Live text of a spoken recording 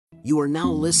You are now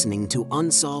listening to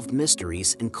Unsolved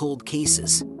Mysteries and Cold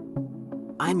Cases.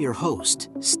 I'm your host,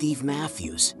 Steve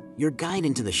Matthews, your guide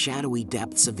into the shadowy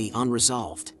depths of the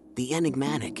unresolved, the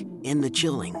enigmatic, and the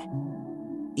chilling.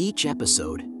 Each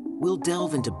episode, we'll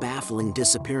delve into baffling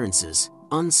disappearances,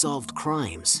 unsolved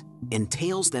crimes, and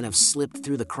tales that have slipped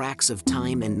through the cracks of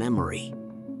time and memory.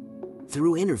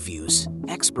 Through interviews,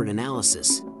 expert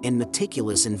analysis, and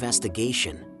meticulous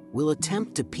investigation, we'll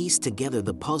attempt to piece together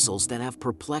the puzzles that have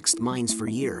perplexed minds for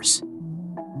years.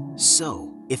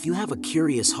 So, if you have a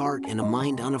curious heart and a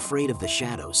mind unafraid of the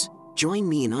shadows, join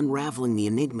me in unraveling the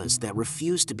enigmas that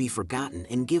refuse to be forgotten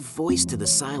and give voice to the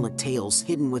silent tales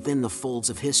hidden within the folds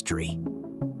of history.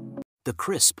 The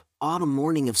crisp, autumn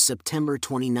morning of September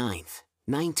 29,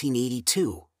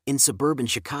 1982, in suburban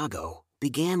Chicago,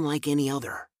 began like any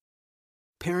other.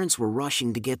 Parents were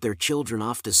rushing to get their children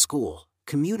off to school,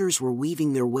 commuters were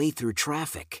weaving their way through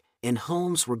traffic, and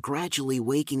homes were gradually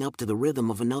waking up to the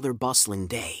rhythm of another bustling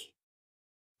day.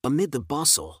 Amid the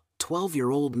bustle,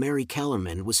 12-year-old Mary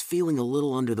Kellerman was feeling a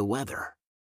little under the weather.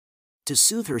 To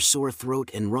soothe her sore throat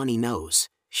and runny nose,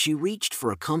 she reached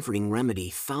for a comforting remedy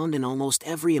found in almost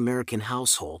every American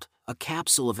household, a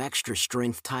capsule of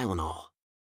Extra-Strength Tylenol.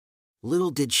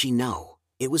 Little did she know,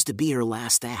 it was to be her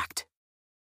last act.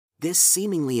 This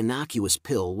seemingly innocuous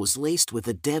pill was laced with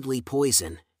a deadly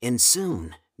poison, and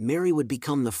soon, Mary would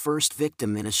become the first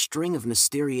victim in a string of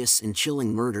mysterious and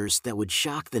chilling murders that would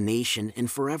shock the nation and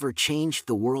forever change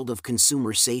the world of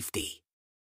consumer safety.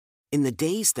 In the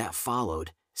days that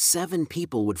followed, 7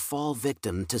 people would fall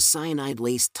victim to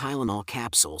cyanide-laced Tylenol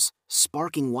capsules,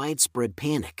 sparking widespread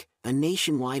panic, a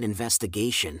nationwide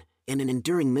investigation, and an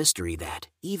enduring mystery that,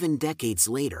 even decades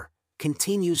later,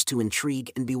 continues to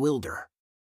intrigue and bewilder.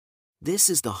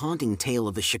 This is the haunting tale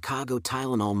of the Chicago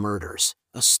Tylenol Murders,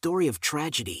 a story of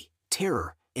tragedy,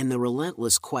 terror, and the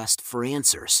relentless quest for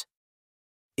answers.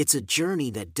 It's a journey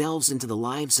that delves into the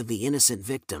lives of the innocent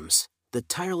victims, the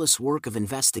tireless work of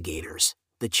investigators,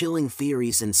 the chilling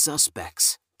theories and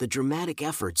suspects, the dramatic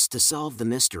efforts to solve the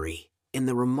mystery, and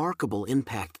the remarkable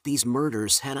impact these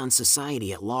murders had on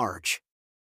society at large.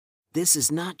 This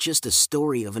is not just a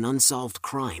story of an unsolved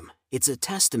crime, it's a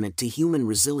testament to human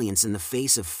resilience in the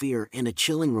face of fear and a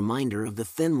chilling reminder of the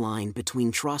thin line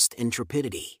between trust and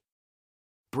trepidity.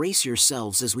 Brace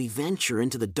yourselves as we venture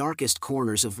into the darkest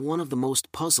corners of one of the most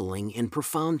puzzling and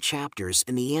profound chapters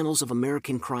in the annals of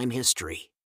American crime history.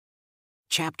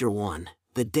 Chapter 1: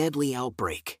 The Deadly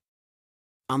Outbreak.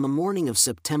 On the morning of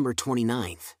September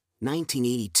 29,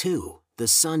 1982, the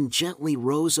sun gently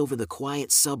rose over the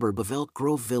quiet suburb of Elk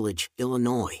Grove Village,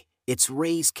 Illinois, its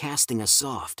rays casting a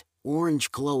soft,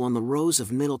 orange glow on the rows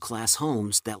of middle-class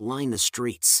homes that line the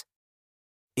streets.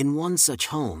 In one such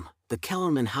home, the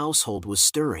Kellerman household was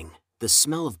stirring, the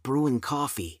smell of brewing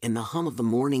coffee and the hum of the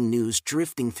morning news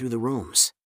drifting through the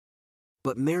rooms.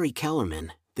 But Mary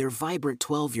Kellerman, their vibrant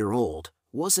 12-year-old,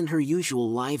 wasn't her usual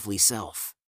lively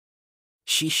self.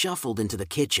 She shuffled into the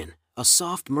kitchen, a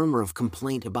soft murmur of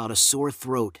complaint about a sore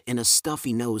throat and a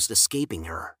stuffy nose escaping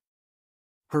her.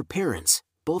 Her parents,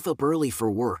 both up early for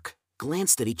work,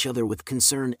 glanced at each other with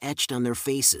concern etched on their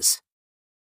faces.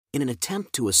 In an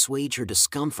attempt to assuage her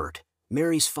discomfort,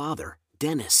 Mary's father,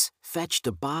 Dennis, fetched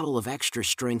a bottle of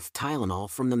Extra-Strength Tylenol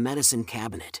from the medicine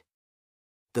cabinet.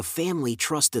 The family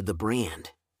trusted the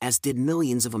brand, as did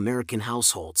millions of American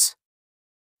households.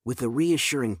 With a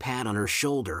reassuring pat on her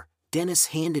shoulder, Dennis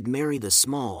handed Mary the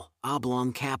small,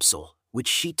 oblong capsule, which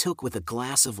she took with a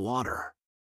glass of water.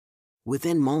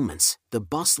 Within moments, the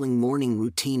bustling morning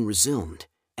routine resumed,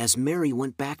 as Mary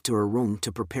went back to her room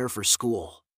to prepare for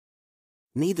school.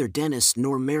 Neither Dennis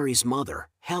nor Mary's mother,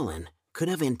 Helen, could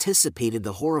have anticipated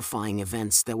the horrifying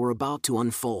events that were about to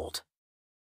unfold.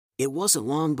 It wasn't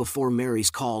long before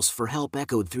Mary's calls for help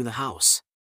echoed through the house.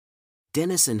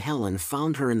 Dennis and Helen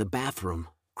found her in the bathroom,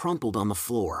 crumpled on the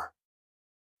floor.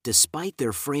 Despite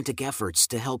their frantic efforts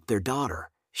to help their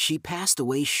daughter, she passed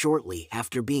away shortly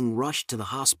after being rushed to the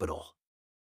hospital.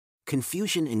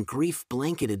 Confusion and grief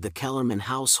blanketed the Kellerman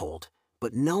household,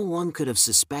 but no one could have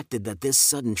suspected that this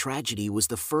sudden tragedy was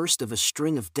the first of a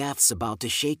string of deaths about to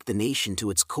shake the nation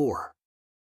to its core.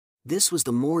 This was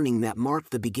the morning that marked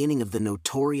the beginning of the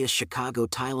notorious Chicago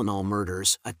Tylenol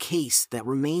Murders, a case that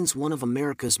remains one of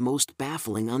America's most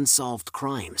baffling unsolved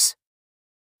crimes.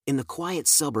 In the quiet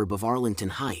suburb of Arlington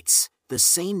Heights, the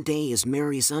same day as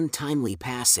Mary's untimely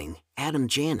passing, Adam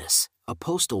Janis, a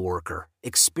postal worker,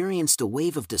 experienced a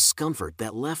wave of discomfort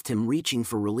that left him reaching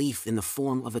for relief in the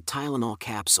form of a Tylenol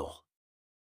capsule.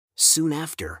 Soon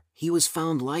after, he was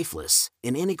found lifeless,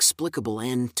 an inexplicable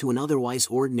end to an otherwise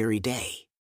ordinary day.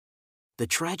 The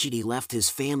tragedy left his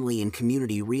family and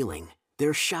community reeling,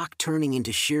 their shock turning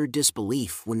into sheer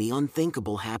disbelief when the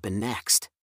unthinkable happened next.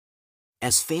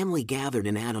 As family gathered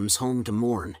in Adam's home to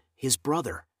mourn, his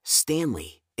brother,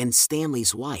 Stanley, and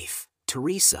Stanley's wife,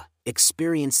 Teresa,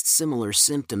 experienced similar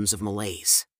symptoms of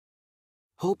malaise.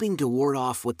 Hoping to ward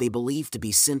off what they believed to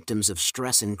be symptoms of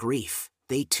stress and grief,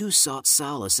 they too sought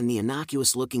solace in the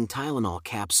innocuous-looking Tylenol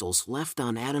capsules left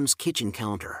on Adam's kitchen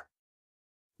counter.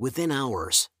 Within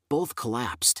hours, both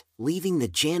collapsed, leaving the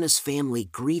Janus family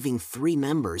grieving 3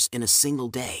 members in a single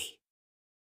day.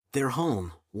 Their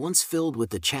home, once filled with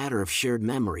the chatter of shared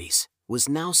memories, was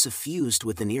now suffused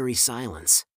with an eerie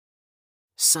silence.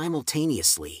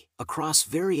 Simultaneously, across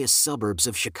various suburbs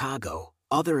of Chicago,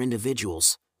 other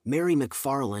individuals, Mary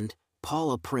McFarland,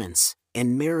 Paula Prince,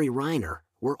 and Mary Reiner,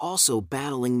 were also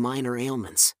battling minor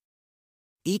ailments.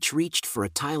 Each reached for a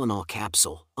Tylenol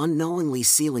capsule, unknowingly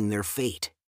sealing their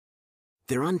fate.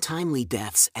 Their untimely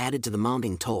deaths added to the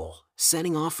mounting toll,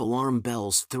 setting off alarm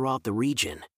bells throughout the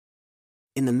region.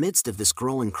 In the midst of this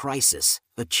growing crisis,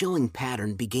 a chilling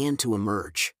pattern began to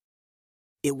emerge.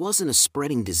 It wasn't a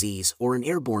spreading disease or an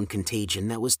airborne contagion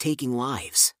that was taking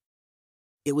lives.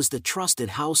 It was the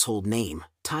trusted household name,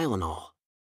 Tylenol.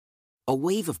 A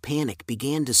wave of panic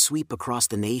began to sweep across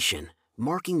the nation,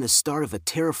 marking the start of a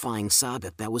terrifying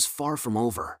saga that was far from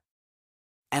over.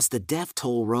 As the death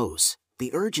toll rose,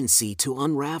 the urgency to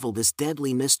unravel this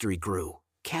deadly mystery grew,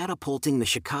 catapulting the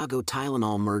Chicago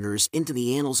Tylenol murders into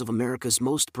the annals of America's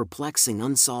most perplexing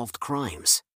unsolved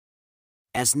crimes.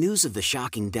 As news of the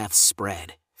shocking deaths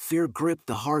spread, fear gripped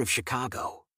the heart of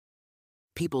Chicago.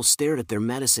 People stared at their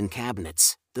medicine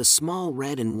cabinets, the small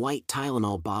red and white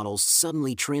Tylenol bottles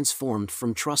suddenly transformed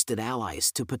from trusted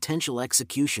allies to potential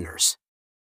executioners.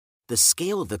 The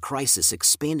scale of the crisis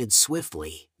expanded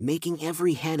swiftly, making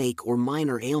every headache or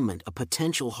minor ailment a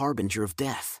potential harbinger of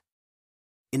death.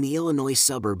 In the Illinois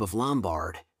suburb of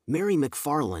Lombard, Mary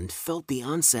McFarland felt the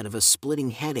onset of a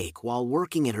splitting headache while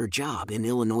working at her job in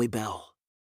Illinois Bell.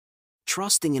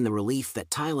 Trusting in the relief that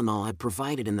Tylenol had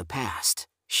provided in the past,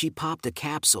 she popped a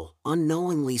capsule,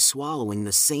 unknowingly swallowing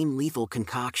the same lethal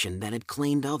concoction that had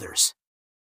claimed others.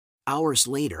 Hours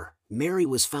later, Mary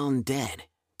was found dead,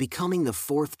 becoming the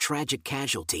 4th tragic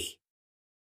casualty.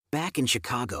 Back in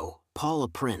Chicago, Paula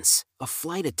Prince, a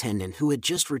flight attendant who had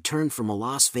just returned from a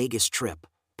Las Vegas trip,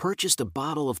 purchased a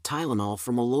bottle of Tylenol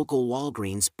from a local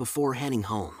Walgreens before heading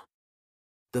home.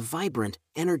 The vibrant,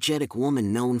 energetic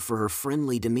woman known for her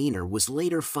friendly demeanor was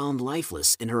later found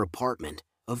lifeless in her apartment,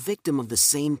 a victim of the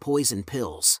same poison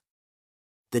pills.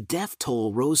 The death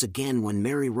toll rose again when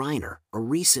Mary Reiner, a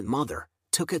recent mother,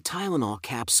 took a Tylenol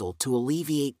capsule to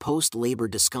alleviate post-labor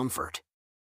discomfort.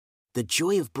 The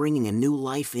joy of bringing a new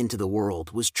life into the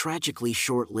world was tragically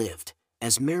short-lived,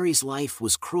 as Mary's life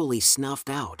was cruelly snuffed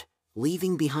out,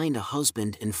 leaving behind a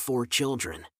husband and 4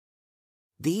 children.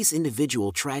 These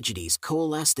individual tragedies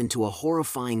coalesced into a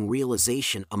horrifying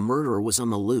realization: a murderer was on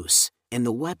the loose, and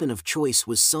the weapon of choice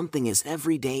was something as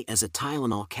everyday as a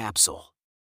Tylenol capsule.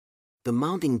 The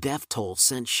mounting death toll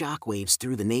sent shockwaves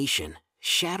through the nation,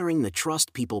 shattering the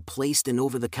trust people placed in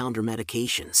over-the-counter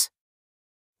medications.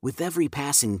 With every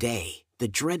passing day, the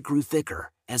dread grew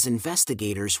thicker, as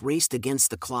investigators raced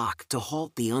against the clock to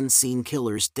halt the unseen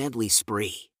killer's deadly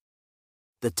spree.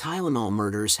 The Tylenol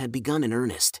murders had begun in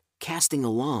earnest, casting a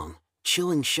long,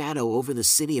 chilling shadow over the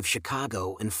city of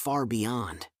Chicago and far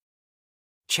beyond.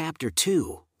 Chapter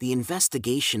 2: The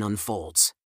investigation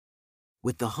unfolds.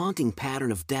 With the haunting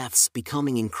pattern of deaths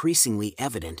becoming increasingly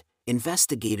evident,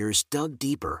 investigators dug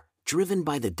deeper, driven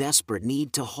by the desperate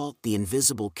need to halt the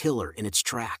invisible killer in its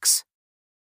tracks.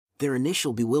 Their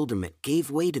initial bewilderment gave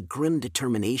way to grim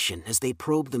determination as they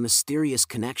probed the mysterious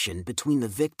connection between the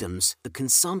victims, the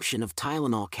consumption of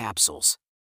Tylenol capsules.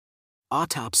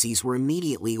 Autopsies were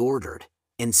immediately ordered,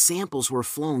 and samples were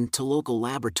flown to local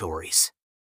laboratories.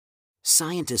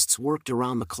 Scientists worked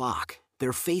around the clock,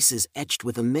 their faces etched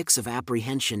with a mix of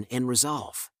apprehension and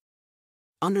resolve.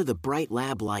 Under the bright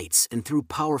lab lights and through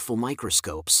powerful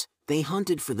microscopes, they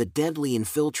hunted for the deadly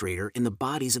infiltrator in the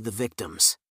bodies of the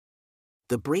victims.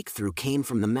 The breakthrough came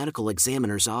from the medical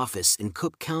examiner's office in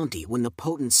Cook County when the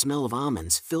potent smell of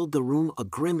almonds filled the room, a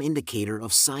grim indicator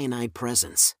of cyanide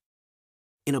presence.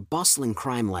 In a bustling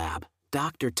crime lab,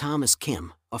 Dr. Thomas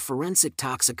Kim, a forensic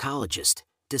toxicologist,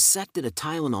 dissected a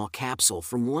Tylenol capsule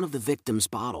from one of the victim's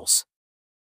bottles.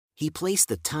 He placed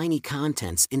the tiny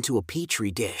contents into a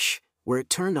petri dish, where it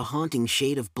turned a haunting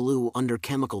shade of blue under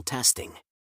chemical testing.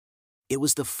 It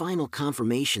was the final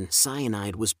confirmation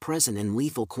cyanide was present in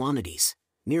lethal quantities,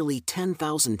 nearly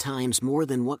 10,000 times more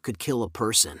than what could kill a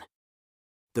person.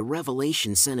 The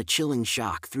revelation sent a chilling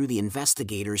shock through the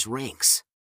investigators' ranks.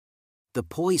 The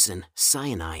poison,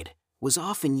 cyanide, was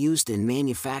often used in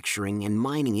manufacturing and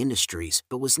mining industries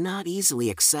but was not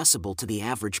easily accessible to the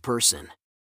average person.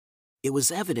 It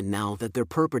was evident now that their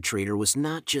perpetrator was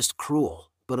not just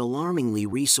cruel, but alarmingly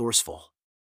resourceful.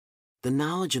 The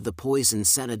knowledge of the poison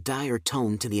set a dire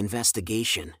tone to the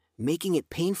investigation, making it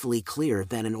painfully clear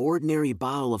that an ordinary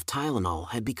bottle of Tylenol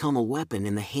had become a weapon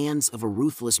in the hands of a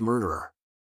ruthless murderer.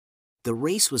 The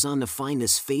race was on to find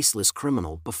this faceless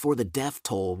criminal before the death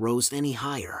toll rose any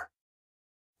higher.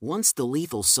 Once the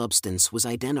lethal substance was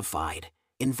identified,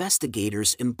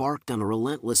 investigators embarked on a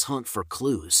relentless hunt for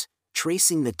clues,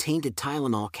 tracing the tainted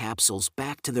Tylenol capsules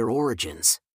back to their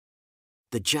origins.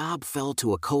 The job fell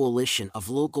to a coalition of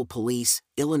local police,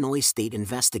 Illinois state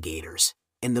investigators,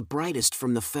 and the brightest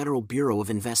from the Federal Bureau of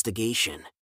Investigation.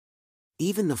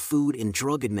 Even the Food and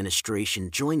Drug Administration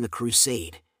joined the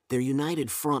crusade, their united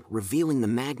front revealing the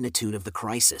magnitude of the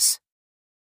crisis.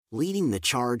 Leading the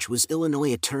charge was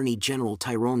Illinois Attorney General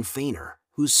Tyrone Feiner,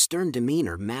 whose stern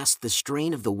demeanor masked the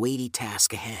strain of the weighty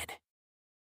task ahead.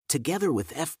 Together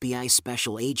with FBI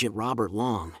Special Agent Robert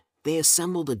Long, they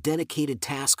assembled a dedicated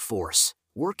task force,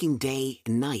 working day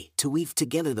and night to weave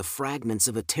together the fragments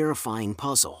of a terrifying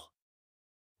puzzle.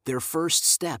 Their first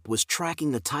step was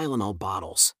tracking the Tylenol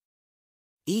bottles.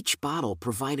 Each bottle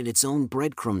provided its own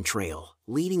breadcrumb trail,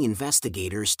 leading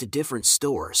investigators to different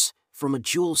stores, from a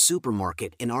Jewel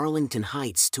supermarket in Arlington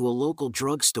Heights to a local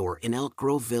drugstore in Elk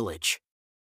Grove Village.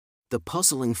 The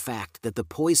puzzling fact that the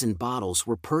poisoned bottles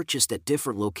were purchased at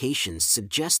different locations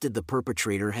suggested the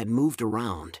perpetrator had moved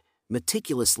around,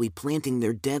 meticulously planting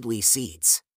their deadly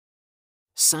seeds.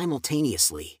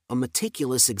 Simultaneously, a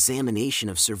meticulous examination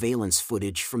of surveillance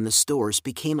footage from the stores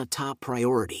became a top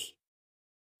priority.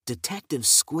 Detectives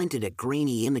squinted at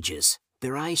grainy images,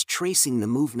 their eyes tracing the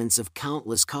movements of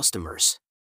countless customers.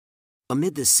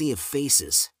 Amid the sea of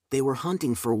faces, they were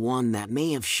hunting for one that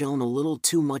may have shown a little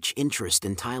too much interest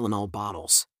in Tylenol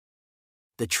bottles.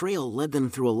 The trail led them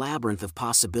through a labyrinth of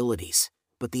possibilities,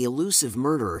 but the elusive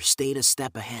murderer stayed a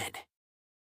step ahead.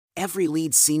 Every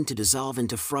lead seemed to dissolve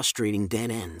into frustrating dead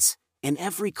ends, and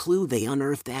every clue they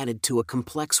unearthed added to a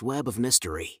complex web of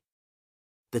mystery.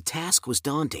 The task was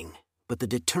daunting, but the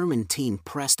determined team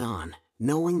pressed on,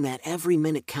 knowing that every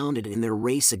minute counted in their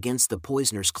race against the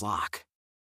poisoner's clock.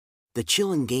 The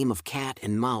chilling game of cat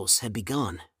and mouse had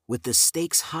begun, with the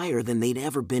stakes higher than they'd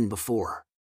ever been before.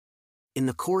 In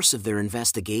the course of their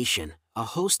investigation, a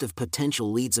host of potential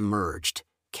leads emerged,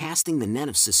 casting the net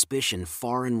of suspicion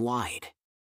far and wide.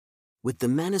 With the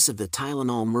menace of the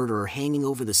Tylenol murderer hanging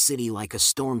over the city like a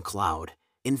storm cloud,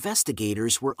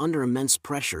 investigators were under immense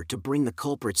pressure to bring the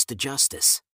culprits to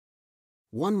justice.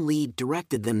 One lead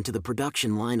directed them to the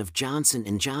production line of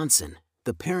Johnson & Johnson,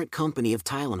 the parent company of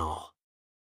Tylenol.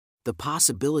 The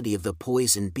possibility of the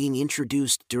poison being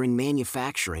introduced during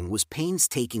manufacturing was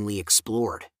painstakingly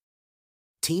explored.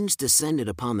 Teams descended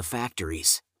upon the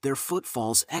factories, their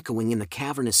footfalls echoing in the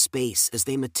cavernous space as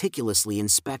they meticulously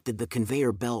inspected the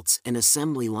conveyor belts and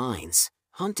assembly lines,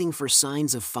 hunting for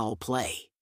signs of foul play.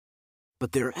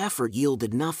 But their effort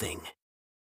yielded nothing.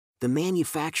 The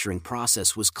manufacturing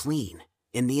process was clean,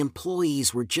 and the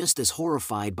employees were just as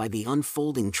horrified by the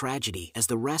unfolding tragedy as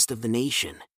the rest of the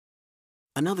nation.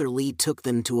 Another lead took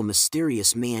them to a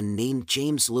mysterious man named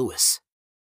James Lewis.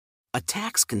 A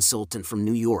tax consultant from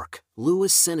New York,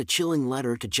 Lewis sent a chilling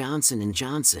letter to Johnson &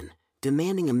 Johnson,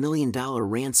 demanding $1 million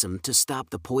ransom to stop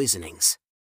the poisonings.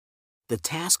 The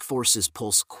task force's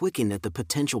pulse quickened at the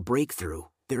potential breakthrough,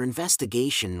 their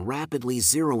investigation rapidly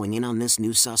zeroing in on this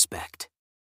new suspect.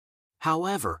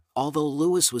 However, although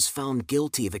Lewis was found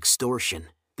guilty of extortion,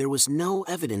 there was no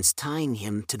evidence tying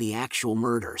him to the actual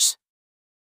murders.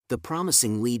 The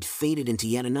promising lead faded into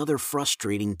yet another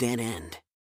frustrating dead end.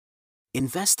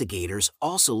 Investigators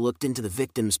also looked into the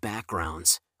victims'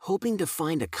 backgrounds, hoping to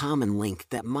find a common link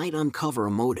that might uncover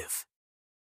a motive.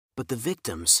 But the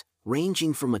victims,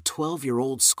 ranging from a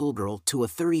 12-year-old schoolgirl to a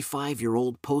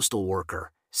 35-year-old postal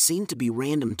worker, seemed to be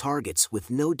random targets with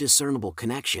no discernible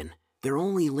connection, their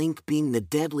only link being the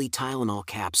deadly Tylenol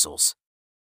capsules.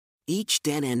 Each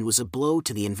dead end was a blow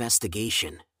to the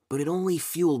investigation, but it only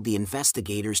fueled the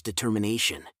investigators'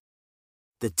 determination.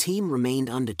 The team remained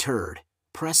undeterred,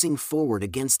 pressing forward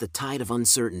against the tide of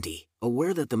uncertainty,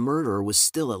 aware that the murderer was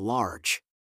still at large.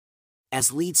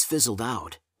 As leads fizzled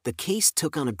out, the case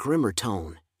took on a grimmer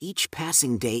tone, each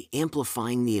passing day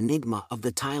amplifying the enigma of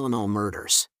the Tylenol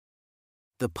murders.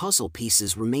 The puzzle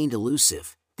pieces remained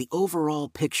elusive, the overall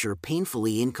picture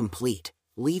painfully incomplete,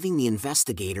 leaving the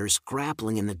investigators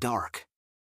grappling in the dark.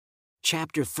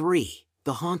 Chapter 3: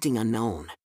 The Haunting Unknown.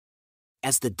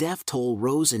 As the death toll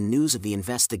rose and news of the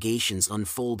investigations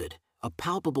unfolded, a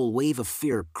palpable wave of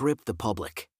fear gripped the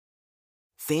public.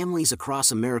 Families across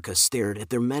America stared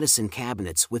at their medicine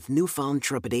cabinets with newfound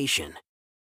trepidation.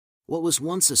 What was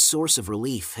once a source of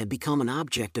relief had become an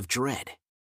object of dread.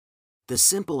 The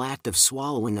simple act of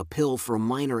swallowing a pill for a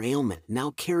minor ailment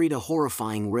now carried a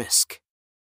horrifying risk.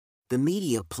 The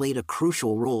media played a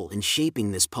crucial role in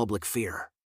shaping this public fear.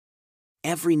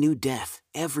 Every new death,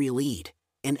 every lead,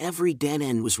 and every dead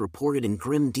end was reported in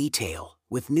grim detail,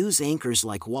 with news anchors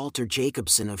like Walter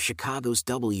Jacobson of Chicago's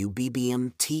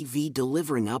WBBM-TV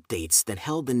delivering updates that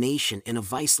held the nation in a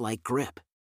vice-like grip.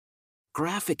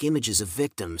 Graphic images of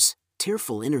victims,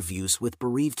 tearful interviews with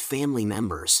bereaved family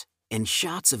members, and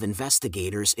shots of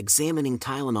investigators examining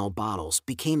Tylenol bottles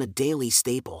became a daily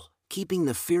staple, keeping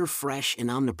the fear fresh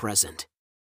and omnipresent.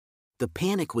 The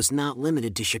panic was not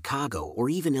limited to Chicago or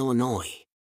even Illinois.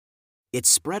 It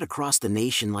spread across the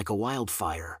nation like a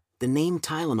wildfire, the name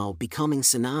Tylenol becoming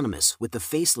synonymous with the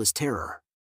faceless terror.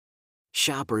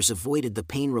 Shoppers avoided the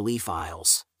pain relief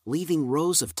aisles, leaving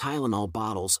rows of Tylenol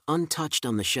bottles untouched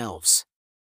on the shelves.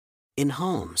 In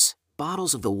homes,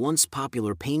 bottles of the once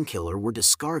popular painkiller were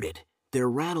discarded, their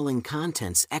rattling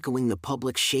contents echoing the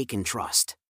public's shaken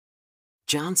trust.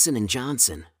 Johnson &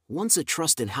 Johnson, once a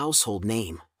trusted household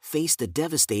name, faced a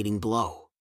devastating blow.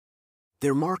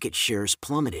 Their market shares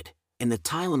plummeted, and the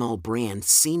Tylenol brand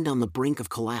seemed on the brink of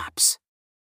collapse.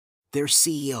 Their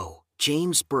CEO,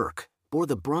 James Burke, bore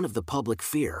the brunt of the public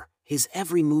fear, his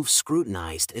every move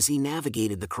scrutinized as he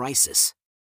navigated the crisis.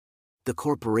 The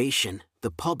corporation, the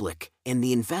public, and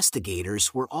the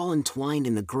investigators were all entwined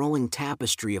in the growing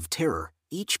tapestry of terror,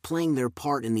 each playing their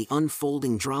part in the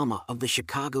unfolding drama of the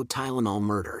Chicago Tylenol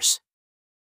murders.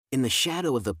 In the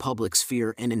shadow of the public's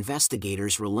fear and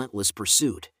investigators' relentless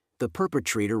pursuit, the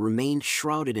perpetrator remained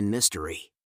shrouded in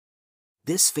mystery.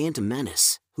 This phantom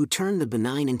menace, who turned the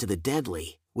benign into the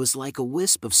deadly, was like a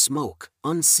wisp of smoke,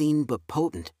 unseen but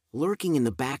potent, lurking in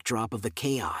the backdrop of the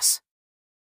chaos.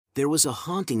 There was a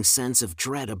haunting sense of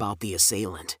dread about the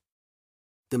assailant.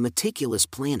 The meticulous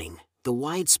planning, the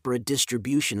widespread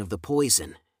distribution of the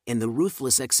poison, and the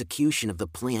ruthless execution of the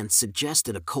plan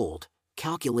suggested a cold,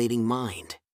 calculating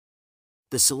mind.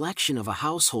 The selection of a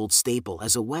household staple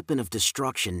as a weapon of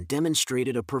destruction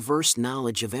demonstrated a perverse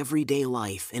knowledge of everyday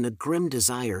life and a grim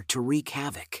desire to wreak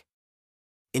havoc.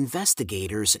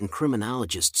 Investigators and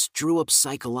criminologists drew up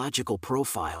psychological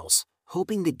profiles,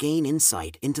 hoping to gain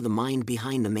insight into the mind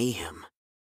behind the mayhem.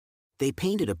 They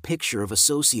painted a picture of a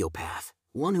sociopath,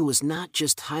 one who was not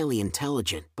just highly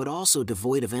intelligent but also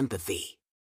devoid of empathy.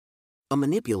 A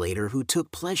manipulator who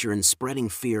took pleasure in spreading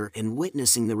fear and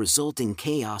witnessing the resulting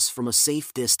chaos from a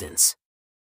safe distance.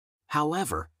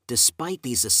 However, despite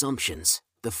these assumptions,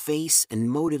 the face and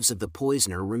motives of the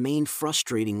poisoner remained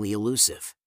frustratingly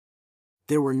elusive.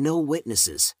 There were no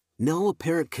witnesses, no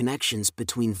apparent connections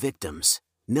between victims,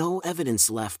 no evidence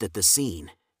left at the scene,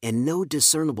 and no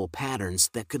discernible patterns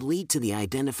that could lead to the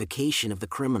identification of the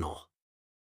criminal.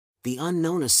 The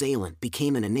unknown assailant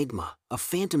became an enigma, a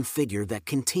phantom figure that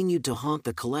continued to haunt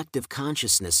the collective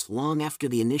consciousness long after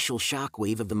the initial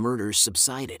shockwave of the murders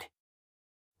subsided.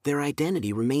 Their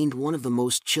identity remained one of the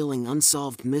most chilling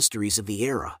unsolved mysteries of the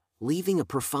era, leaving a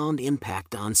profound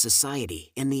impact on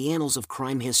society and the annals of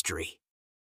crime history.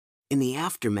 In the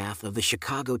aftermath of the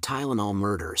Chicago Tylenol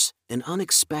murders, an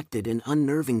unexpected and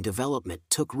unnerving development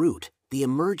took root: the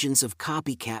emergence of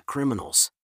copycat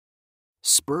criminals.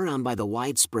 Spurred on by the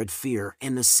widespread fear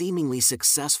and the seemingly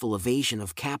successful evasion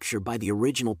of capture by the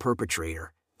original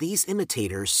perpetrator, these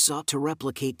imitators sought to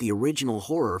replicate the original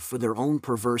horror for their own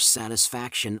perverse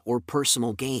satisfaction or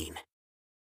personal gain.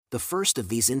 The first of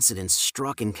these incidents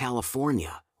struck in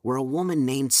California, where a woman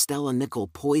named Stella Nichol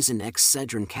poisoned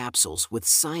Excedrin capsules with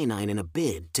cyanide in a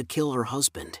bid to kill her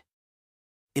husband.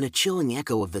 In a chilling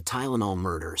echo of the Tylenol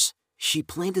murders, she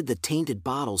planted the tainted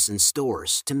bottles in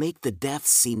stores to make the deaths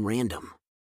seem random.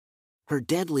 Her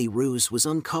deadly ruse was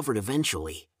uncovered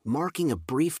eventually, marking a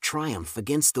brief triumph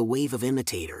against the wave of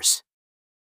imitators.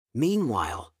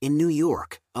 Meanwhile, in New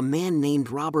York, a man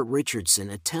named Robert Richardson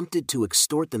attempted to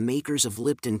extort the makers of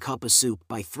Lipton Cup of Soup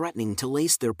by threatening to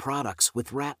lace their products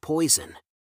with rat poison.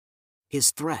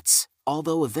 His threats,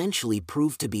 although eventually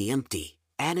proved to be empty,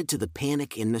 added to the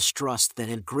panic and mistrust that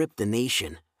had gripped the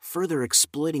nation, further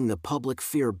exploiting the public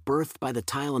fear birthed by the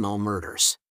Tylenol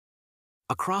murders.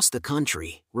 Across the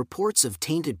country, reports of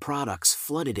tainted products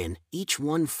flooded in, each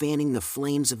one fanning the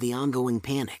flames of the ongoing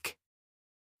panic.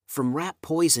 From rat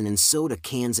poison in soda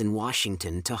cans in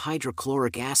Washington to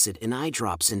hydrochloric acid in eye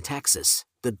drops in Texas,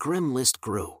 the grim list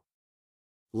grew.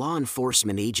 Law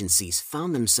enforcement agencies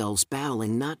found themselves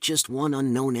battling not just one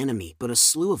unknown enemy but a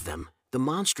slew of them, the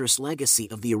monstrous legacy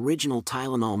of the original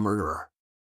Tylenol murderer.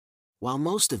 While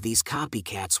most of these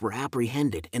copycats were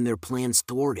apprehended and their plans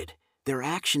thwarted, their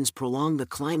actions prolonged the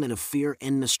climate of fear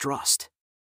and mistrust.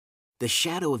 The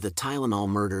shadow of the Tylenol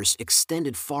murders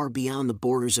extended far beyond the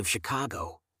borders of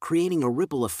Chicago, creating a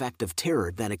ripple effect of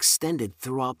terror that extended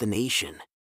throughout the nation.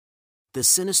 The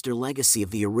sinister legacy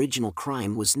of the original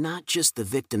crime was not just the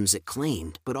victims it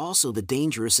claimed but also the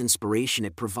dangerous inspiration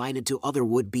it provided to other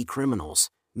would-be criminals,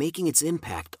 making its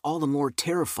impact all the more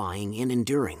terrifying and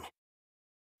enduring.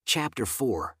 Chapter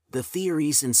 4: The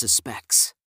Theories and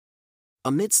Suspects.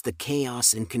 Amidst the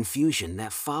chaos and confusion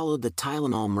that followed the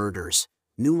Tylenol murders,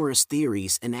 numerous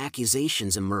theories and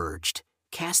accusations emerged,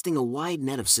 casting a wide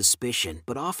net of suspicion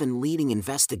but often leading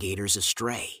investigators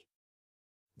astray.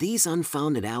 These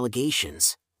unfounded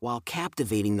allegations, while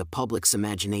captivating the public's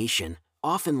imagination,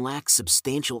 often lacked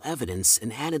substantial evidence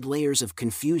and added layers of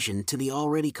confusion to the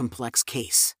already complex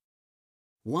case.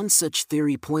 One such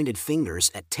theory pointed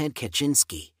fingers at Ted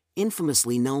Kaczynski,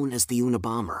 infamously known as the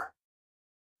Unabomber.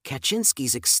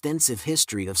 Kaczynski's extensive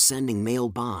history of sending mail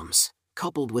bombs,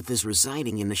 coupled with his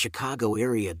residing in the Chicago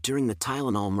area during the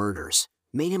Tylenol murders,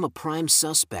 made him a prime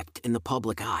suspect in the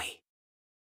public eye.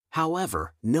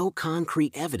 However, no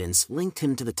concrete evidence linked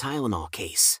him to the Tylenol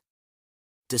case.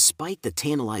 Despite the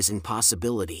tantalizing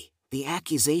possibility, the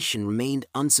accusation remained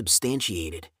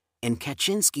unsubstantiated, and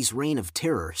Kaczynski's reign of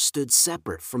terror stood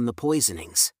separate from the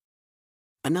poisonings.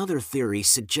 Another theory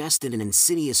suggested an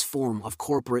insidious form of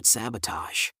corporate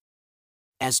sabotage.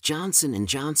 As Johnson &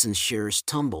 Johnson's shares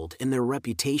tumbled and their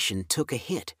reputation took a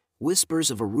hit, whispers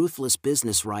of a ruthless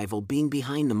business rival being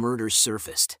behind the murders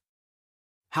surfaced.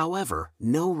 However,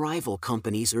 no rival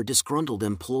companies or disgruntled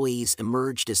employees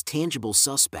emerged as tangible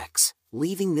suspects,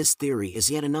 leaving this theory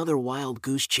as yet another wild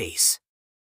goose chase.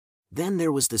 Then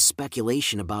there was the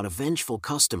speculation about a vengeful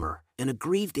customer, an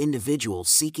aggrieved individual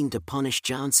seeking to punish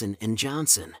Johnson &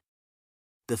 Johnson.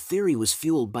 The theory was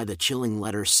fueled by the chilling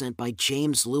letter sent by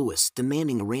James Lewis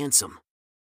demanding a ransom.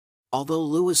 Although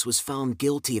Lewis was found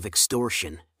guilty of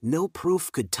extortion, no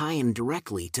proof could tie him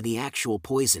directly to the actual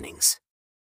poisonings.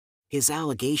 His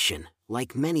allegation,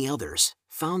 like many others,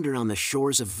 foundered on the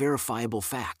shores of verifiable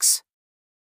facts.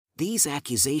 These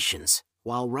accusations,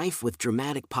 while rife with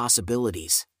dramatic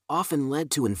possibilities, often led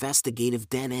to investigative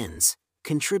dead ends,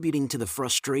 contributing to the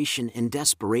frustration and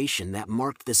desperation that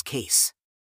marked this case.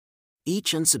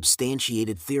 Each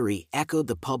unsubstantiated theory echoed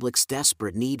the public's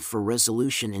desperate need for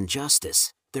resolution and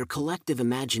justice, their collective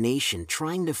imagination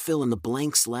trying to fill in the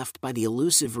blanks left by the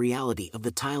elusive reality of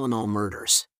the Tylenol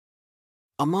murders.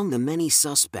 Among the many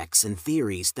suspects and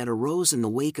theories that arose in the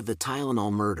wake of the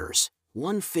Tylenol murders,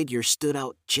 one figure stood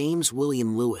out: James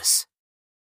William Lewis.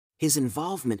 His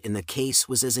involvement in the case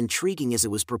was as intriguing as it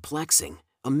was perplexing,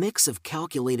 a mix of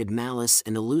calculated malice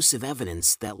and elusive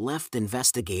evidence that left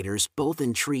investigators both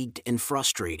intrigued and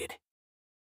frustrated.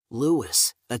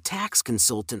 Lewis, a tax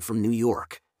consultant from New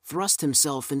York, thrust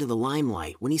himself into the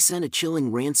limelight when he sent a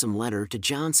chilling ransom letter to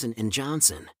Johnson &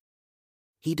 Johnson.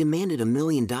 He demanded $1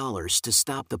 million to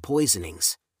stop the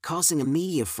poisonings, causing a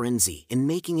media frenzy and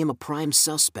making him a prime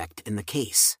suspect in the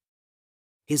case.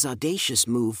 His audacious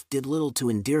move did little to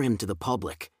endear him to the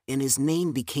public, and his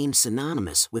name became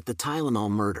synonymous with the Tylenol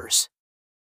murders.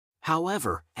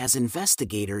 However, as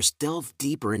investigators delved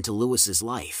deeper into Lewis's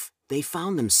life, they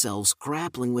found themselves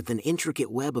grappling with an intricate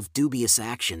web of dubious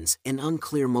actions and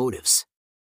unclear motives.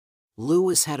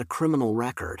 Lewis had a criminal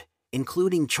record,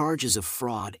 including charges of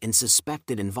fraud and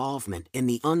suspected involvement in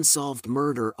the unsolved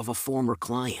murder of a former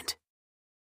client.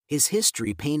 His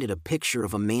history painted a picture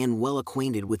of a man well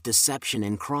acquainted with deception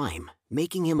and crime,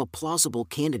 making him a plausible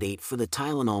candidate for the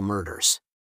Tylenol murders.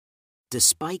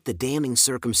 Despite the damning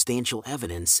circumstantial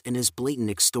evidence and his blatant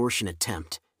extortion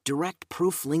attempt, direct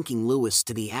proof linking Lewis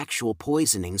to the actual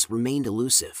poisonings remained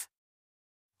elusive.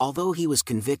 Although he was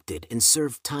convicted and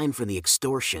served time for the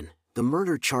extortion, the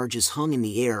murder charges hung in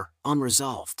the air,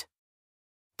 unresolved.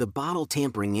 The bottle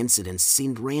tampering incidents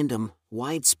seemed random,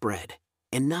 widespread,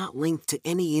 and not linked to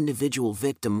any individual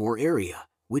victim or area,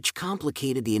 which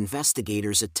complicated the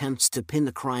investigators' attempts to pin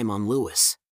the crime on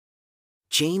Lewis.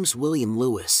 James William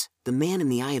Lewis, the man in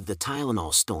the eye of the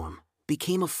Tylenol storm,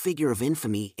 became a figure of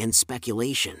infamy and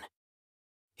speculation.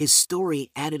 His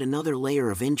story added another layer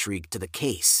of intrigue to the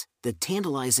case, the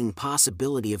tantalizing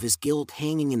possibility of his guilt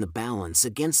hanging in the balance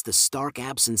against the stark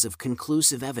absence of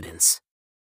conclusive evidence.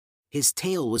 His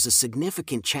tale was a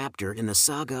significant chapter in the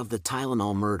saga of the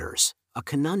Tylenol murders, a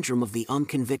conundrum of the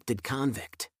unconvicted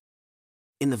convict.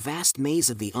 In the vast maze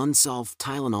of the unsolved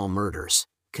Tylenol murders,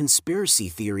 conspiracy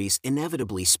theories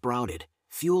inevitably sprouted,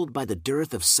 fueled by the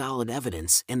dearth of solid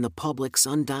evidence and the public's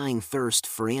undying thirst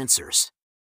for answers.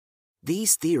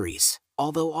 These theories,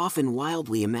 although often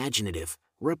wildly imaginative,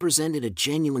 represented a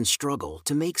genuine struggle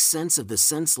to make sense of the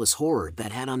senseless horror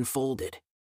that had unfolded.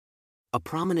 A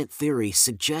prominent theory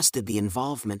suggested the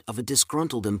involvement of a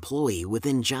disgruntled employee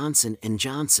within Johnson &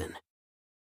 Johnson.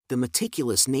 The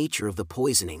meticulous nature of the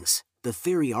poisonings, the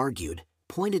theory argued,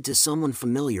 pointed to someone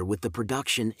familiar with the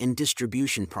production and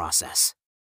distribution process.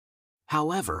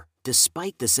 However,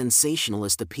 despite the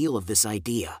sensationalist appeal of this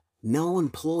idea, no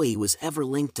employee was ever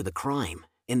linked to the crime,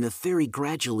 and the theory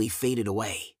gradually faded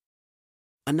away.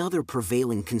 Another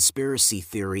prevailing conspiracy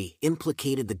theory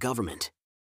implicated the government.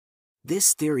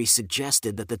 This theory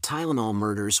suggested that the Tylenol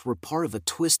murders were part of a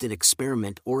twisted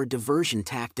experiment or a diversion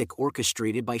tactic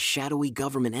orchestrated by shadowy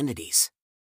government entities.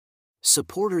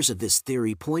 Supporters of this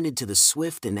theory pointed to the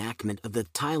swift enactment of the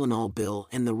Tylenol bill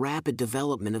and the rapid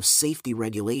development of safety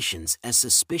regulations as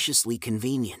suspiciously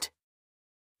convenient.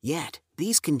 Yet,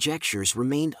 these conjectures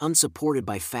remained unsupported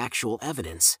by factual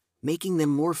evidence, making them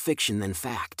more fiction than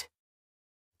fact.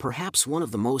 Perhaps one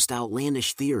of the most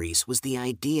outlandish theories was the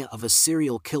idea of a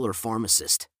serial killer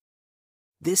pharmacist.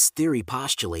 This theory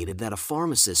postulated that a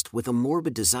pharmacist with a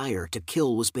morbid desire to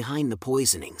kill was behind the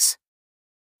poisonings.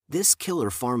 This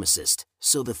killer pharmacist,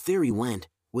 so the theory went,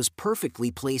 was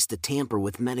perfectly placed to tamper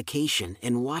with medication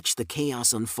and watch the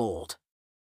chaos unfold.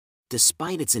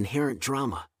 Despite its inherent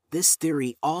drama, this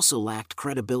theory also lacked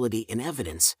credibility and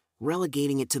evidence,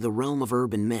 relegating it to the realm of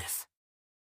urban myth.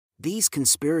 These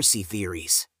conspiracy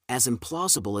theories, as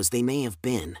implausible as they may have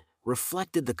been,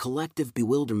 reflected the collective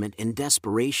bewilderment and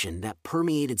desperation that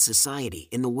permeated society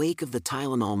in the wake of the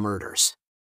Tylenol murders.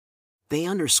 They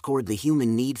underscored the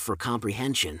human need for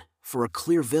comprehension, for a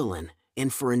clear villain,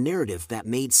 and for a narrative that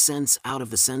made sense out of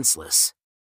the senseless.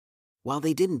 While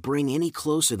they didn't bring any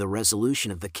closer the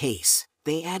resolution of the case,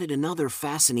 they added another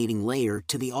fascinating layer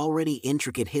to the already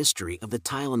intricate history of the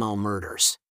Tylenol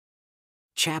murders.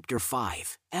 Chapter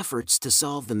 5: Efforts to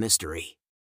Solve the Mystery.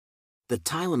 The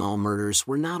Tylenol murders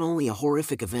were not only a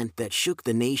horrific event that shook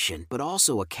the nation but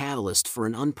also a catalyst for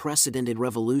an unprecedented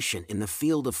revolution in the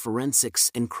field of forensics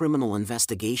and criminal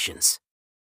investigations.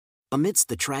 Amidst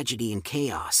the tragedy and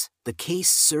chaos, the case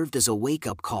served as a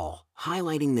wake-up call,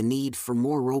 highlighting the need for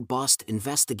more robust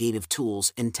investigative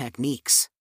tools and techniques.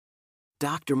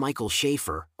 Dr. Michael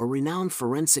Schaefer, a renowned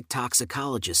forensic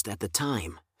toxicologist at the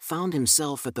time, found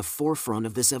himself at the forefront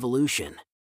of this evolution.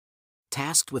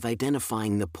 Tasked with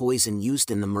identifying the poison used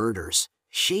in the murders,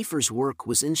 Schaefer's work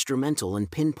was instrumental in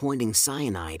pinpointing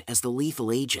cyanide as the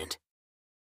lethal agent.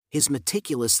 His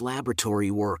meticulous laboratory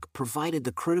work provided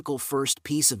the critical first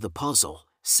piece of the puzzle,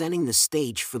 setting the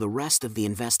stage for the rest of the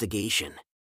investigation.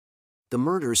 The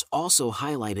murders also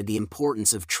highlighted the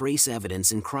importance of trace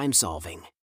evidence in crime solving.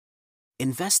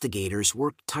 Investigators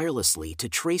worked tirelessly to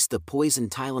trace the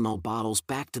poisoned Tylenol bottles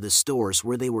back to the stores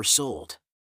where they were sold.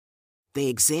 They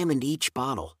examined each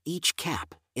bottle, each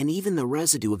cap, and even the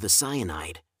residue of the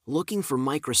cyanide, looking for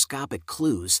microscopic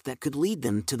clues that could lead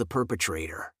them to the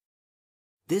perpetrator.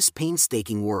 This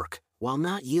painstaking work, while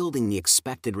not yielding the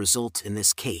expected results in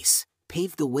this case,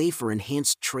 paved the way for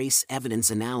enhanced trace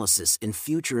evidence analysis in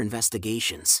future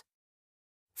investigations.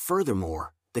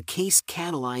 Furthermore, the case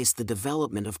catalyzed the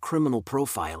development of criminal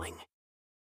profiling.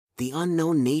 The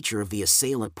unknown nature of the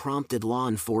assailant prompted law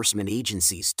enforcement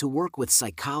agencies to work with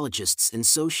psychologists and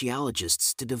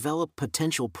sociologists to develop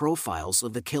potential profiles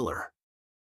of the killer.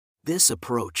 This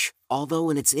approach, although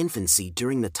in its infancy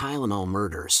during the Tylenol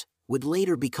murders, would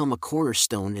later become a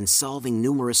cornerstone in solving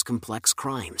numerous complex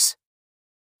crimes.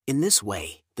 In this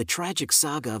way, the tragic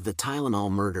saga of the Tylenol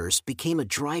murders became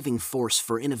a driving force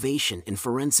for innovation in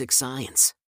forensic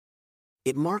science.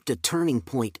 It marked a turning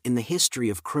point in the history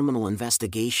of criminal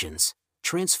investigations,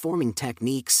 transforming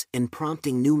techniques and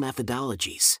prompting new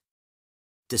methodologies.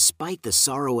 Despite the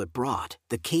sorrow it brought,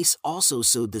 the case also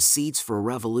sowed the seeds for a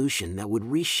revolution that would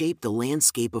reshape the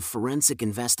landscape of forensic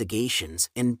investigations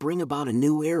and bring about a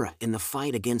new era in the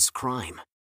fight against crime.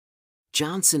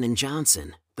 Johnson &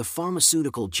 Johnson, the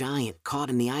pharmaceutical giant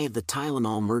caught in the eye of the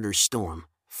Tylenol murder storm,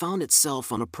 found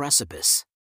itself on a precipice.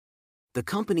 The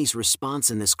company's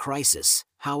response in this crisis,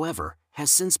 however,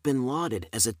 has since been lauded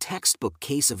as a textbook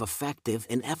case of effective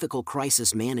and ethical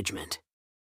crisis management.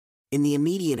 In the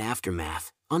immediate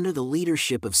aftermath, under the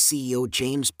leadership of CEO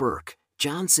James Burke,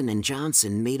 Johnson &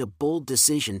 Johnson made a bold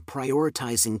decision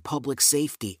prioritizing public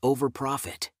safety over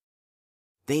profit.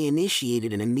 They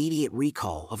initiated an immediate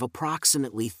recall of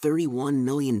approximately 31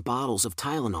 million bottles of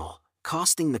Tylenol,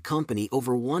 costing the company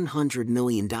over $100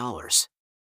 million.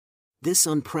 This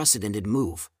unprecedented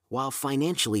move, while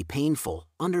financially painful,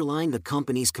 underlined the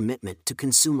company's commitment to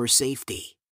consumer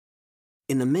safety.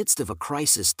 In the midst of a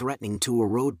crisis threatening to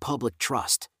erode public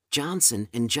trust, Johnson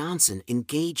 & Johnson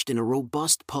engaged in a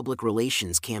robust public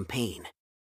relations campaign.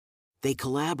 They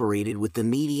collaborated with the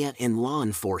media and law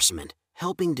enforcement,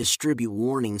 helping distribute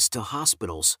warnings to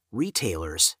hospitals,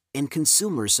 retailers, and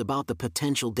consumers about the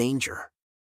potential danger.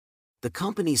 The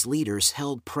company's leaders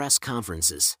held press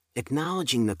conferences,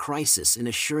 acknowledging the crisis and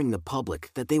assuring the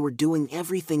public that they were doing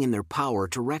everything in their power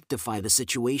to rectify the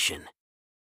situation.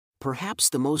 Perhaps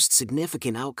the most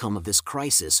significant outcome of this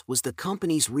crisis was the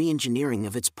company's re-engineering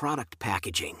of its product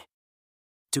packaging.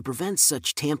 To prevent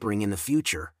such tampering in the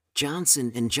future,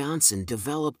 Johnson & Johnson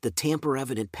developed the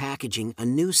tamper-evident packaging, a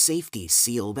new safety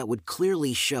seal that would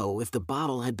clearly show if the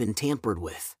bottle had been tampered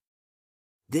with.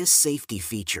 This safety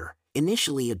feature,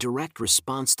 initially a direct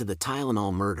response to the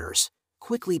Tylenol murders,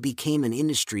 quickly became an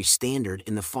industry standard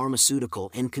in the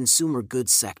pharmaceutical and consumer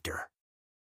goods sector.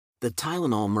 The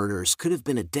Tylenol murders could have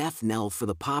been a death knell for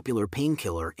the popular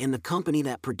painkiller and the company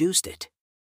that produced it.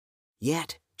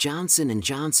 Yet, Johnson &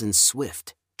 Johnson's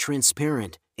swift,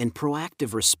 transparent, and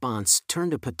proactive response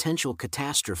turned a potential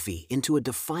catastrophe into a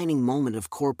defining moment of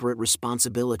corporate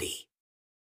responsibility.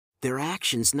 Their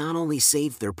actions not only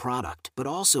saved their product but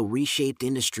also reshaped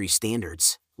industry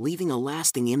standards, leaving a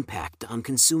lasting impact on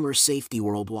consumer safety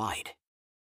worldwide.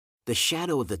 The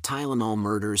shadow of the Tylenol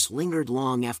murders lingered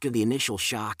long after the initial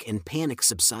shock and panic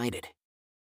subsided.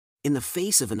 In the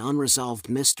face of an unresolved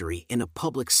mystery and a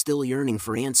public still yearning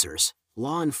for answers,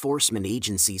 law enforcement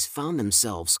agencies found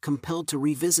themselves compelled to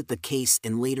revisit the case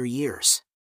in later years.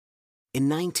 In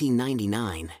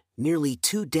 1999, nearly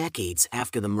 2 decades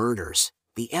after the murders,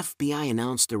 the FBI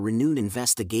announced a renewed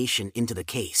investigation into the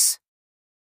case.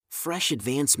 Fresh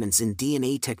advancements in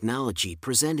DNA technology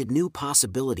presented new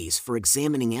possibilities for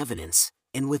examining evidence,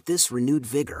 and with this renewed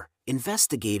vigor,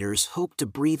 investigators hoped to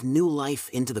breathe new life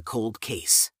into the cold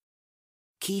case.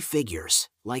 Key figures,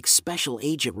 like Special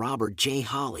Agent Robert J.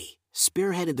 Hawley,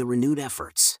 spearheaded the renewed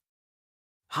efforts.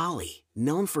 Hawley,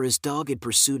 known for his dogged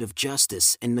pursuit of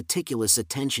justice and meticulous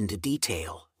attention to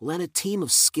detail, led a team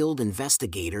of skilled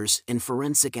investigators and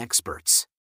forensic experts.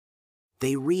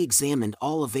 They re-examined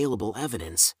all available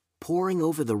evidence, poring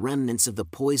over the remnants of the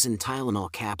poison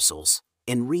Tylenol capsules,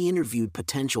 and re-interviewed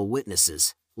potential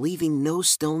witnesses, leaving no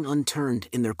stone unturned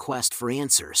in their quest for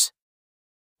answers.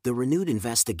 The renewed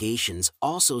investigations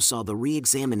also saw the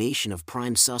re-examination of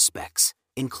prime suspects,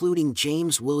 including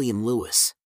James William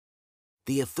Lewis.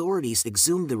 The authorities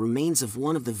exhumed the remains of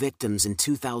one of the victims in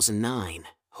 2009,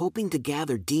 hoping to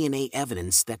gather DNA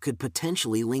evidence that could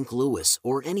potentially link Lewis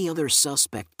or any other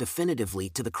suspect definitively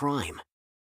to the crime.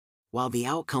 While the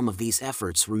outcome of these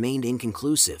efforts remained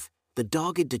inconclusive, the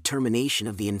dogged determination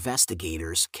of the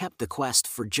investigators kept the quest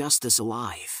for justice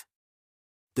alive.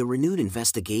 The renewed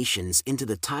investigations into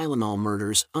the Tylenol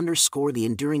murders underscore the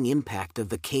enduring impact of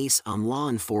the case on law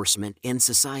enforcement and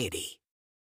society.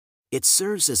 It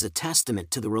serves as a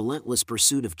testament to the relentless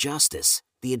pursuit of justice,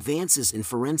 the advances in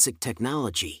forensic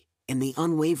technology, and the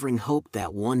unwavering hope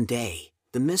that one day,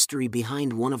 the mystery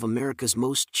behind one of America's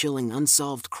most chilling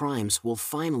unsolved crimes will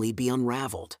finally be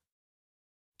unraveled.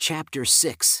 Chapter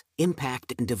 6: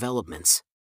 Impact and Developments.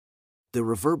 The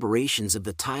reverberations of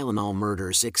the Tylenol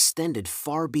murders extended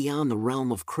far beyond the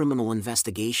realm of criminal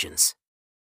investigations.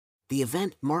 The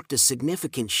event marked a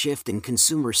significant shift in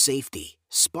consumer safety,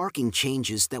 sparking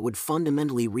changes that would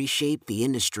fundamentally reshape the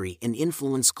industry and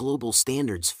influence global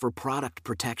standards for product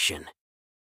protection.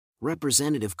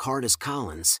 Representative Curtis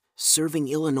Collins, serving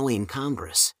Illinois in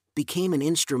Congress, became an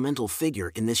instrumental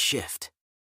figure in this shift.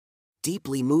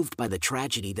 Deeply moved by the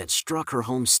tragedy that struck her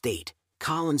home state,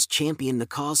 Collins championed the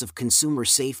cause of consumer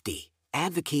safety,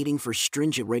 advocating for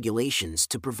stringent regulations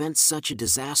to prevent such a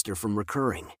disaster from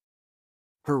recurring.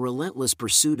 Her relentless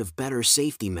pursuit of better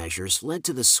safety measures led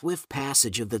to the swift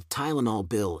passage of the Tylenol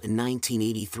Bill in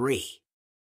 1983.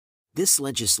 This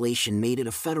legislation made it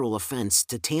a federal offense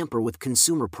to tamper with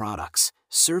consumer products,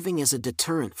 serving as a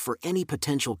deterrent for any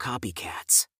potential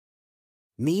copycats.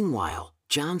 Meanwhile,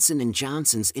 Johnson &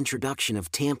 Johnson's introduction of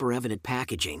tamper-evident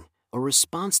packaging, a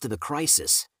response to the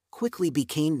crisis, quickly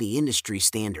became the industry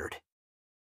standard.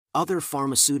 Other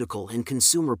pharmaceutical and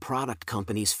consumer product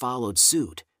companies followed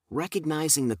suit,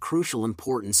 recognizing the crucial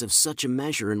importance of such a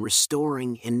measure in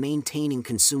restoring and maintaining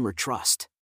consumer trust.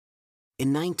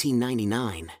 In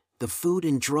 1999, the Food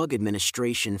and Drug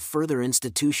Administration further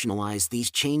institutionalized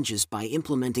these changes by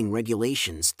implementing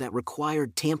regulations that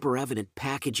required tamper-evident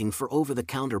packaging for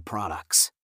over-the-counter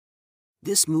products.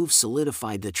 This move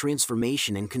solidified the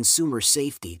transformation in consumer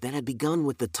safety that had begun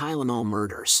with the Tylenol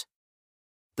murders.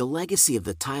 The legacy of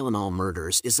the Tylenol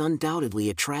murders is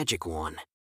undoubtedly a tragic one.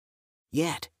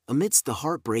 Yet, amidst the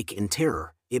heartbreak and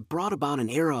terror, it brought about an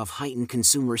era of heightened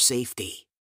consumer safety.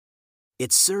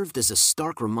 It served as a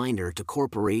stark reminder to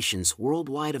corporations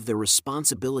worldwide of their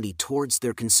responsibility towards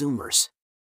their consumers.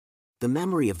 The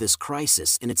memory of this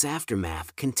crisis and its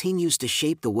aftermath continues to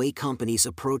shape the way companies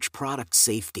approach product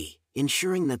safety,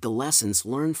 ensuring that the lessons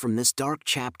learned from this dark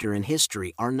chapter in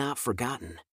history are not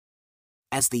forgotten.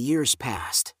 As the years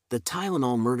passed, the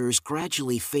Tylenol murders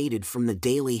gradually faded from the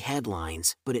daily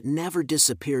headlines, but it never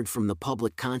disappeared from the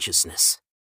public consciousness.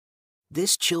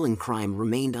 This chilling crime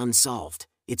remained unsolved,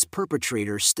 its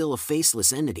perpetrator still a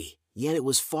faceless entity, yet it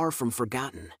was far from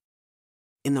forgotten.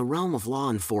 In the realm of law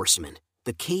enforcement,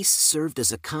 the case served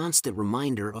as a constant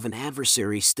reminder of an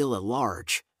adversary still at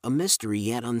large, a mystery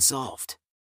yet unsolved.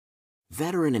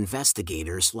 Veteran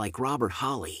investigators like Robert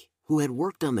Hawley, who had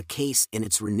worked on the case in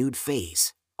its renewed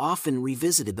phase, often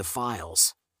revisited the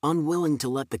files, unwilling to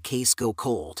let the case go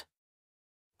cold.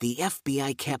 The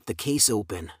FBI kept the case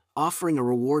open, offering a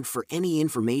reward for any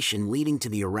information leading to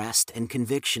the arrest and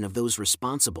conviction of those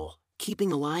responsible,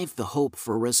 keeping alive the hope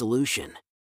for a resolution.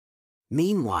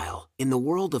 Meanwhile, in the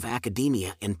world of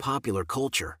academia and popular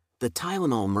culture, the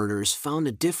Tylenol murders found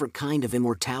a different kind of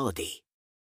immortality.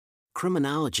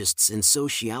 Criminologists and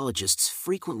sociologists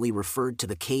frequently referred to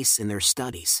the case in their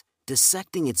studies,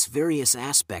 dissecting its various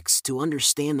aspects to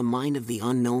understand the mind of the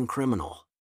unknown criminal.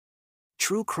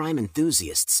 True crime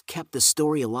enthusiasts kept the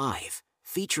story alive,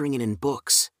 featuring it in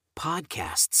books,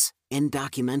 podcasts, and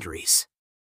documentaries.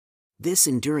 This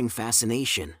enduring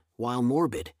fascination, while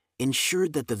morbid,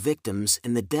 ensured that the victims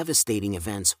and the devastating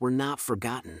events were not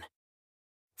forgotten.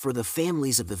 For the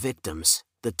families of the victims,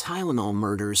 the Tylenol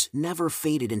murders never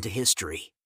faded into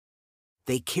history.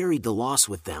 They carried the loss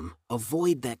with them, a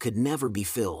void that could never be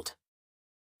filled.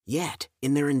 Yet,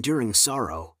 in their enduring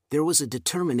sorrow, there was a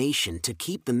determination to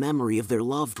keep the memory of their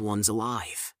loved ones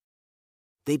alive.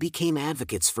 They became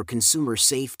advocates for consumer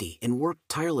safety and worked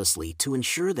tirelessly to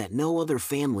ensure that no other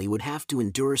family would have to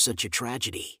endure such a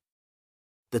tragedy.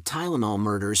 The Tylenol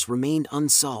murders remained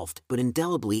unsolved but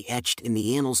indelibly etched in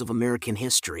the annals of American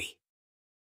history.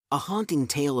 A haunting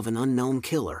tale of an unknown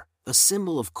killer, a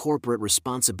symbol of corporate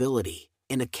responsibility,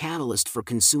 and a catalyst for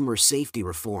consumer safety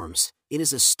reforms, it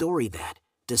is a story that,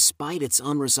 despite its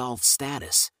unresolved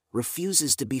status,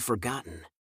 refuses to be forgotten.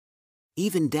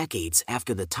 Even decades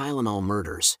after the Tylenol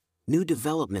murders, new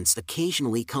developments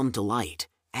occasionally come to light,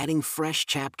 adding fresh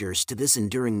chapters to this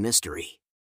enduring mystery.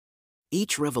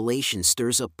 Each revelation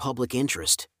stirs up public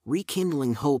interest,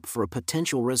 rekindling hope for a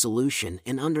potential resolution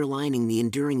and underlining the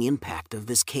enduring impact of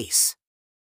this case.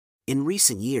 In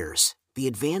recent years, the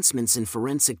advancements in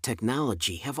forensic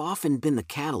technology have often been the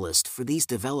catalyst for these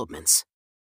developments.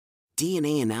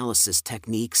 DNA analysis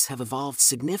techniques have evolved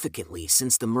significantly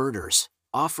since the murders,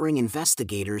 offering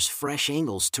investigators fresh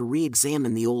angles to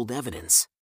re-examine the old evidence.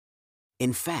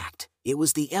 In fact, it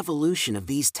was the evolution of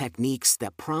these techniques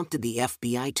that prompted the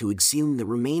FBI to exhume the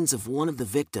remains of one of the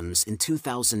victims in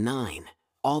 2009,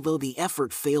 although the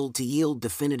effort failed to yield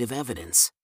definitive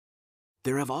evidence.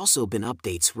 There have also been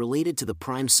updates related to the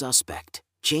prime suspect,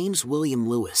 James William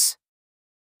Lewis.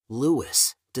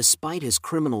 Lewis, despite his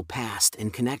criminal past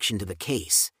and connection to the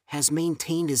case, has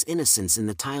maintained his innocence in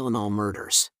the Tylenol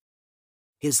murders.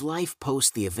 His life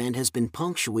post the event has been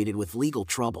punctuated with legal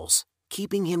troubles,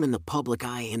 keeping him in the public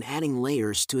eye and adding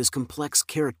layers to his complex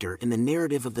character in the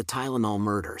narrative of the Tylenol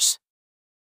murders.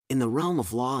 In the realm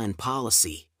of law and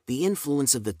policy, the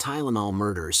influence of the Tylenol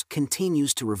murders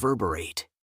continues to reverberate.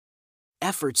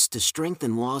 Efforts to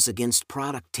strengthen laws against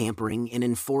product tampering and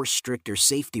enforce stricter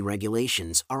safety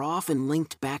regulations are often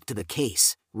linked back to the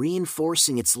case,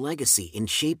 reinforcing its legacy in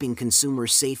shaping consumer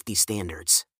safety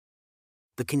standards.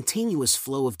 The continuous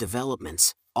flow of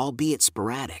developments, albeit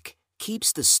sporadic,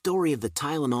 keeps the story of the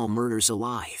Tylenol murders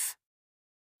alive.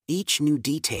 Each new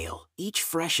detail, each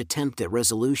fresh attempt at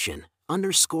resolution,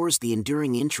 underscores the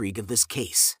enduring intrigue of this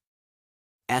case.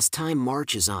 As time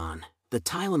marches on, the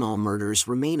Tylenol murders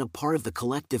remain a part of the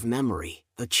collective memory,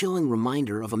 a chilling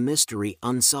reminder of a mystery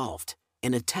unsolved,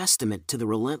 and a testament to the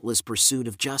relentless pursuit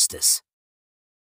of justice.